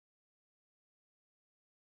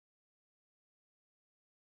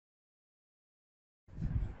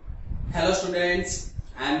Hello students,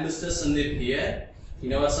 I am Mr. Sandeep here.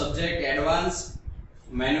 In our subject Advanced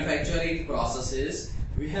Manufacturing Processes,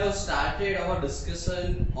 we have started our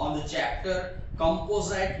discussion on the chapter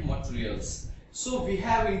Composite Materials. So we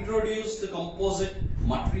have introduced the composite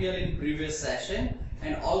material in previous session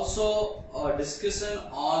and also a discussion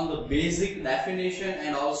on the basic definition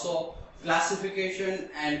and also classification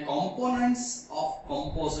and components of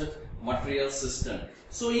composite material system.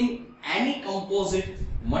 So in any composite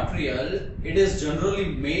material, it is generally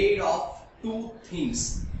made of two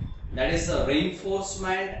things, that is the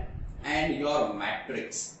reinforcement and your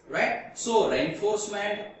matrix, right? So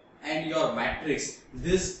reinforcement and your matrix,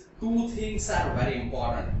 these two things are very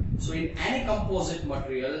important. So in any composite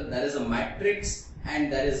material, there is a matrix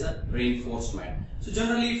and there is a reinforcement. So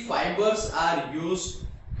generally fibers are used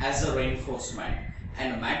as a reinforcement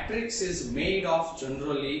and a matrix is made of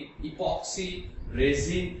generally epoxy,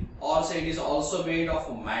 resin, or say it is also made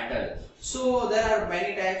of metal. So there are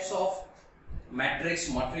many types of matrix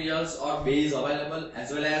materials or base available,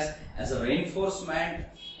 as well as a reinforcement,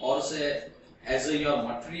 or say as a your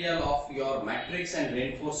material of your matrix and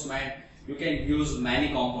reinforcement, you can use many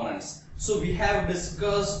components. So we have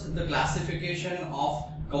discussed the classification of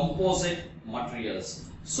composite materials.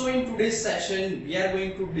 So in today's session, we are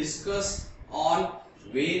going to discuss on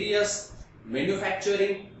various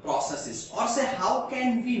manufacturing processes, or say how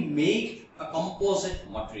can we make a composite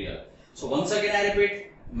material. So once again I repeat,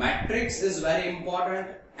 matrix is very important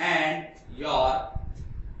and your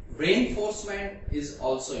reinforcement is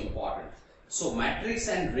also important. So matrix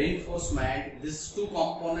and reinforcement, these two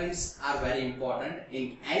components are very important.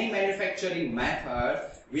 In any manufacturing method,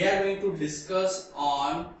 we are going to discuss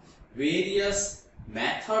on various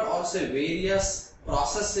method or say various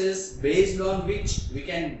processes based on which we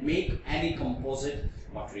can make any composite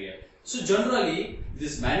material. So generally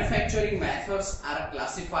these manufacturing methods are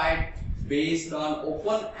classified based on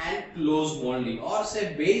open and closed molding, or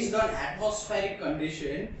say based on atmospheric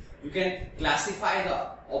condition you can classify the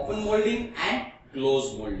open molding and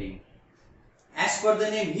closed molding. As per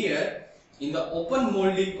the name here, in the open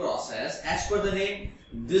molding process, as per the name,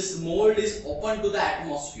 this mold is open to the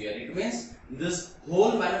atmosphere. It means this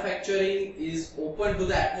whole manufacturing is open to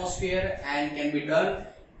the atmosphere and can be done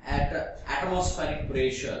at atmospheric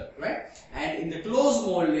pressure, right? And in the closed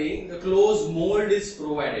molding, the closed mold is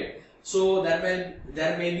provided. So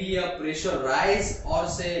there may be a pressure rise or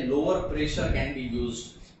say lower pressure can be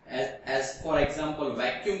used. As for example,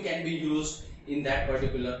 vacuum can be used in that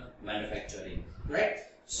particular manufacturing, right?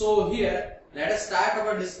 So here let us start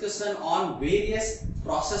our discussion on various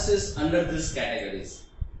processes under these categories.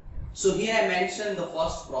 So here I mentioned the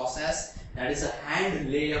first process, that is a hand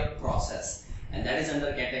layup process, and that is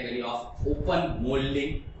under category of open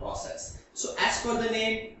molding process. So as per the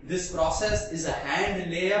name, this process is a hand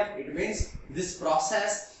layup. It means this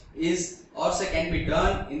process is also can be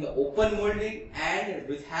done in the open molding, and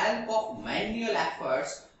with help of manual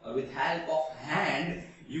efforts or with help of hand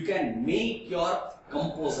you can make your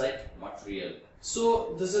composite material.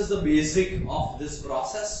 So this is the basic of this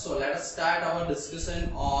process. So let us start our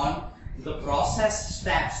discussion on the process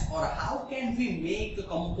steps, or how can we make the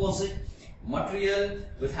composite material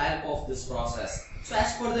with help of this process. So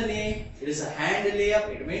as per the name, it is a hand layup.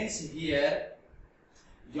 It means here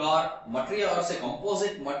your material or say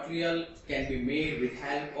composite material can be made with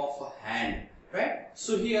help of a hand, right?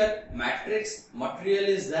 So here matrix material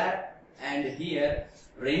is there, and here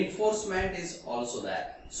reinforcement is also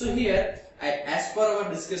there. So here as per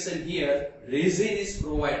our discussion here, resin is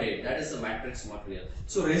provided, that is the matrix material.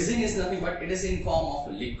 So resin is nothing but it is in form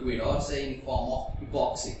of liquid or say in form of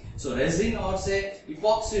epoxy. So resin or say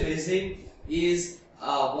epoxy resin is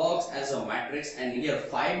works as a matrix, and here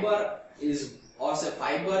fiber is or say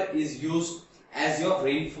fiber is used as your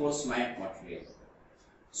reinforcement material.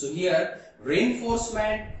 So here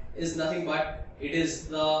reinforcement is nothing but it is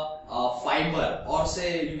the fiber, or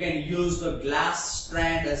say you can use the glass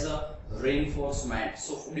strand as a reinforcement.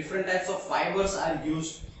 So different types of fibers are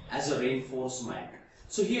used as a reinforcement.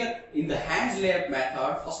 So here in the hand layup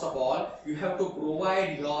method, first of all you have to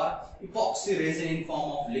provide your epoxy resin in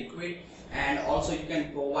form of liquid, and also you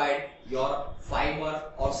can provide your fiber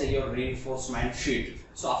or say your reinforcement sheet.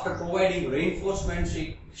 So after providing reinforcement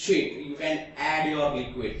sheet you can add your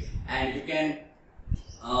liquid, and you can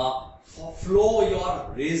flow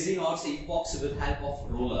your resin or say epoxy with help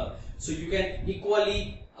of roller. So you can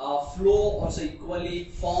equally flow or say equally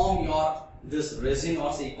form your this resin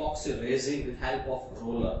or say epoxy resin with help of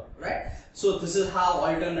roller, right? So this is how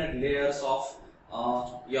alternate layers of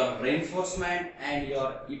your reinforcement and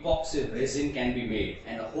your epoxy resin can be made,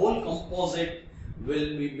 and the whole composite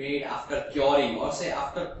will be made after curing or say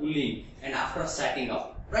after cooling and after setting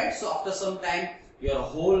up, right? So after some time your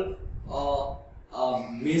whole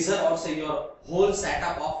measure or say your whole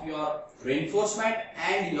setup of your reinforcement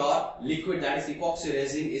and your liquid, that is epoxy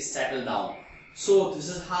resin, is settled down. So this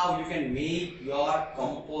is how you can make your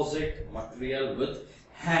composite material with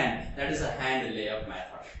hand, that is a hand layup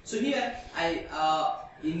method. So here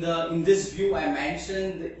in this view I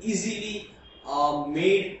mentioned the easily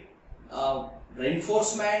made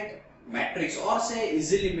reinforcement matrix or say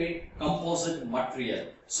easily made composite material.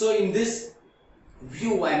 So in this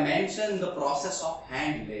view I mentioned the process of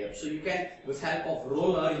hand layup. So you can, with help of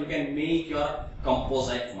roller, you can make your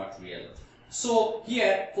composite material. So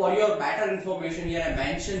here for your better information, here I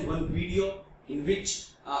mentioned one video in which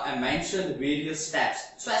I mentioned various steps.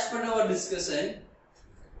 So as per our discussion,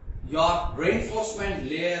 your reinforcement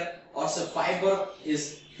layer or say fiber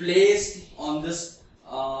is placed on this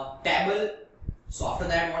table. So after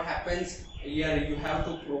that what happens, here you have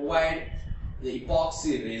to provide the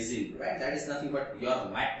epoxy resin, right? That is nothing but your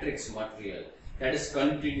matrix material, that is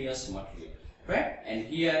continuous material, right? And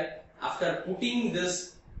here after putting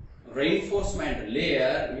this reinforcement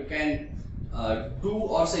layer, you can do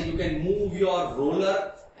or say you can move your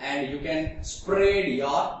roller and you can spread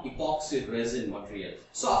your epoxy resin material.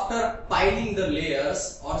 So after piling the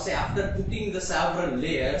layers or say after putting the several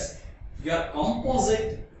layers, your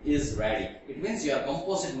composite is ready. It means your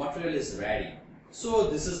composite material is ready. So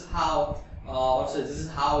this is how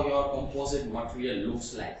your composite material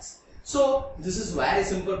looks like. So this is very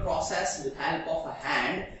simple process. With help of a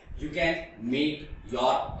hand you can make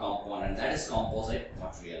your component, that is composite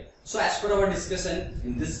material. So as per our discussion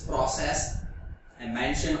in this process, I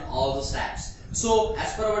mentioned all the steps. So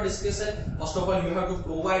as per our discussion, first of all you have to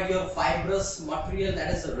provide your fibrous material,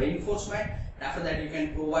 that is the reinforcement. After that you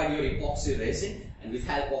can provide your epoxy resin, and with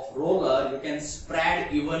help of roller you can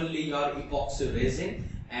spread evenly your epoxy resin,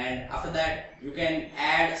 and after that you can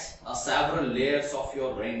add several layers of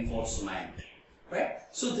your reinforcement, right?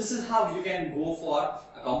 So this is how you can go for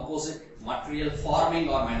a composite material forming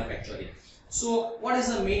or manufacturing. So what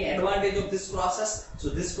is the main advantage of this process? So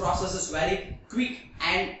this process is very quick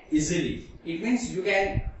and easily. It means you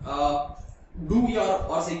can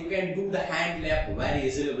you can do the hand layup very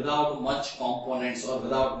easily without much components or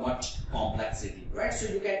without much complexity, right?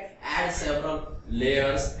 So you can add several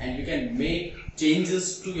layers and you can make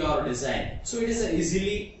changes to your design. So it is an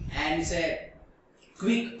easily and it's a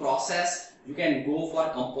quick process. You can go for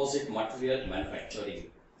composite material manufacturing.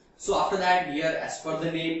 So after that, here as per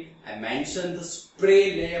the name, I mentioned the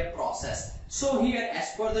spray layup process. So here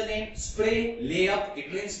as per the name, spray layup,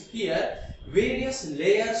 it means here various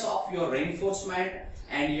layers of your reinforcement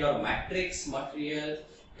and your matrix material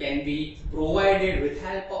can be provided with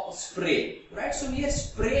help of spray, right? So here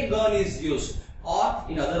spray gun is used, or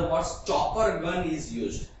in other words chopper gun is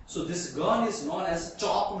used. So this gun is known as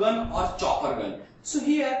chop gun or chopper gun. So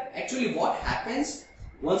here actually what happens,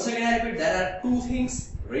 once again I repeat, there are two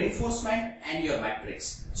things, reinforcement and your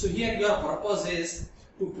matrix. So here your purpose is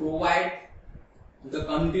to provide the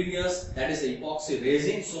continuous, that is the epoxy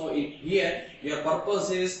resin. So here your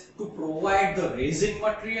purpose is to provide the resin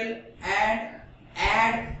material and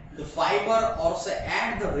add the fiber or say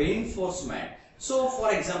add the reinforcement. So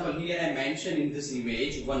for example, here I mentioned in this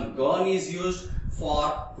image one gun is used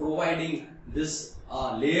for providing this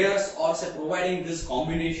layers or say providing this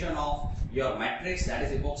combination of your matrix, that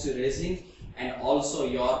is epoxy resin, and also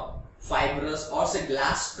your fibrous or say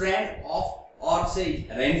glass strand of or say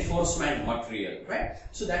reinforcement material, right?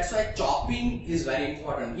 So that's why chopping is very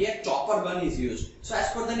important. Here chopper gun is used. So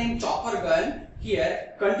as per the name chopper gun,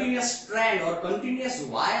 here continuous strand or continuous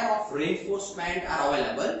wire of reinforcement are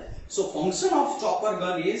available. So function of chopper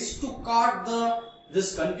gun is to cut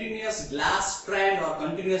this continuous glass strand or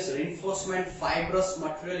continuous reinforcement fibrous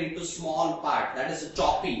material into small part, that is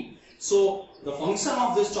chopping. So the function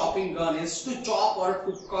of this chopping gun is to chop or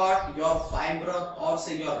to cut your fiber or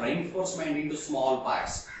say your reinforcement into small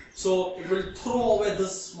parts. So it will throw away the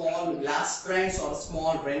small glass strands or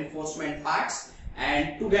small reinforcement parts,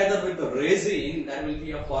 and together with the resin there will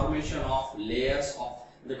be a formation of layers of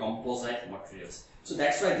the composite materials. So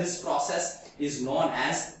that's why this process is known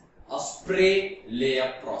as a spray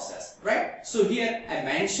layup process, right? So here I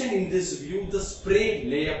mentioned in this view the spray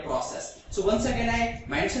layup process. So once again I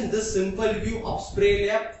mentioned this simple view of spray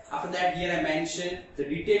layup. After that here I mentioned the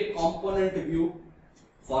detailed component view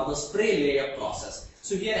for the spray layup process.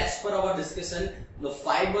 So here as per our discussion, the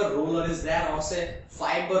fiber roller is there or say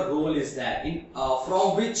fiber roll is there in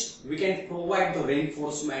from which we can provide the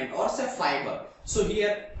reinforcement or say fiber. So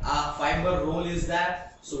here fiber roll is there.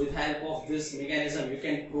 So with help of this mechanism you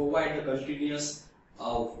can provide the continuous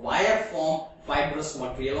wire form fibrous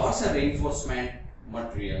material or say reinforcement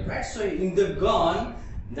material, right? So in the gun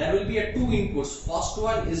there will be a two inputs. First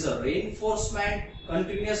one is a reinforcement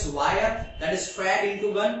continuous wire that is fed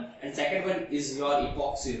into gun, and second one is your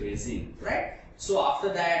epoxy resin, right? So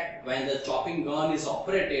after that, when the chopping gun is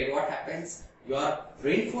operated, what happens? Your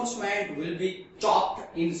reinforcement will be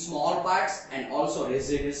chopped in small parts and also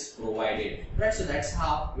resin is provided, right? So that's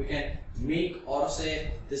how we can make or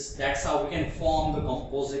say this, that's how we can form the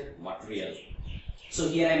composite material. So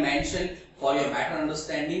here I mentioned for your better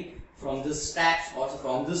understanding from this steps, also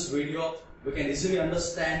from this video, we can easily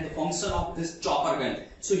understand the function of this chopper gun.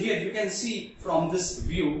 So here you can see from this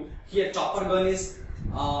view, here chopper gun is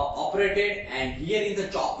operated, and here in the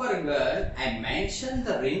chopper gun I mentioned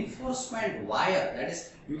the reinforcement wire, that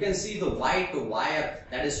is you can see the white wire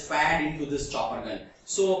that is fed into this chopper gun.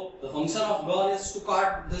 So the function of gun is to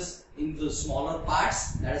cut this into smaller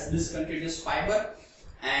parts, that is this continuous fiber,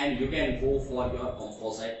 and you can go for your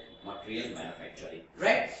composite material manufacturing,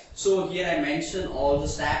 right? So here I mentioned all the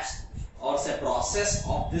steps or say process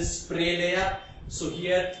of this spray layer. So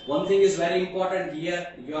here one thing is very important,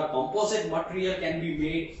 here your composite material can be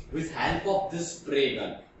made with help of this spray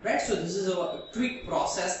gun, right? So this is a quick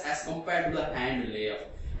process as compared to the hand layup,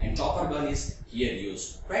 and chopper gun is here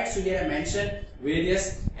used, right? So here I mentioned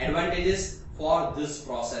various advantages for this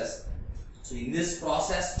process. So in this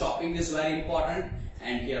process chopping is very important,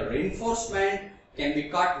 and here reinforcement can be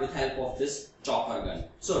cut with help of this chopper gun.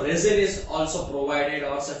 So resin is also provided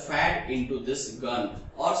or say fed into this gun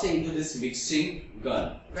or say into this mixing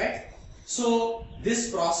gun, right? So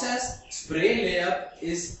this process spray layup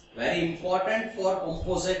is very important for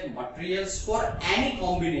composite materials for any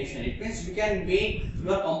combination. It means you can make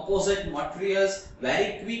your composite materials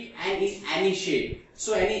very quick and in any shape.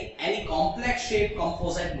 So any complex shape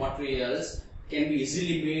composite materials can be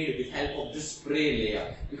easily made with help of this spray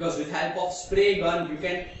layer, because with help of spray gun you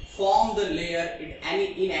can form the layer in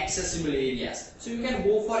any inaccessible areas. So you can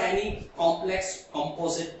go for any complex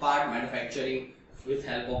composite part manufacturing with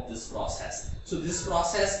help of this process. So this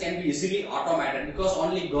process can be easily automated because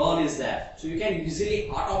only gun is there. So you can easily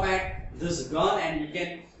automate this gun and you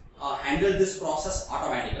can handle this process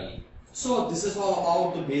automatically. So this is all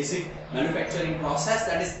about the basic manufacturing process,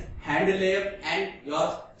 that is hand layup and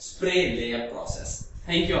your spray layup process.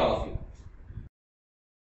 Thank you all of you.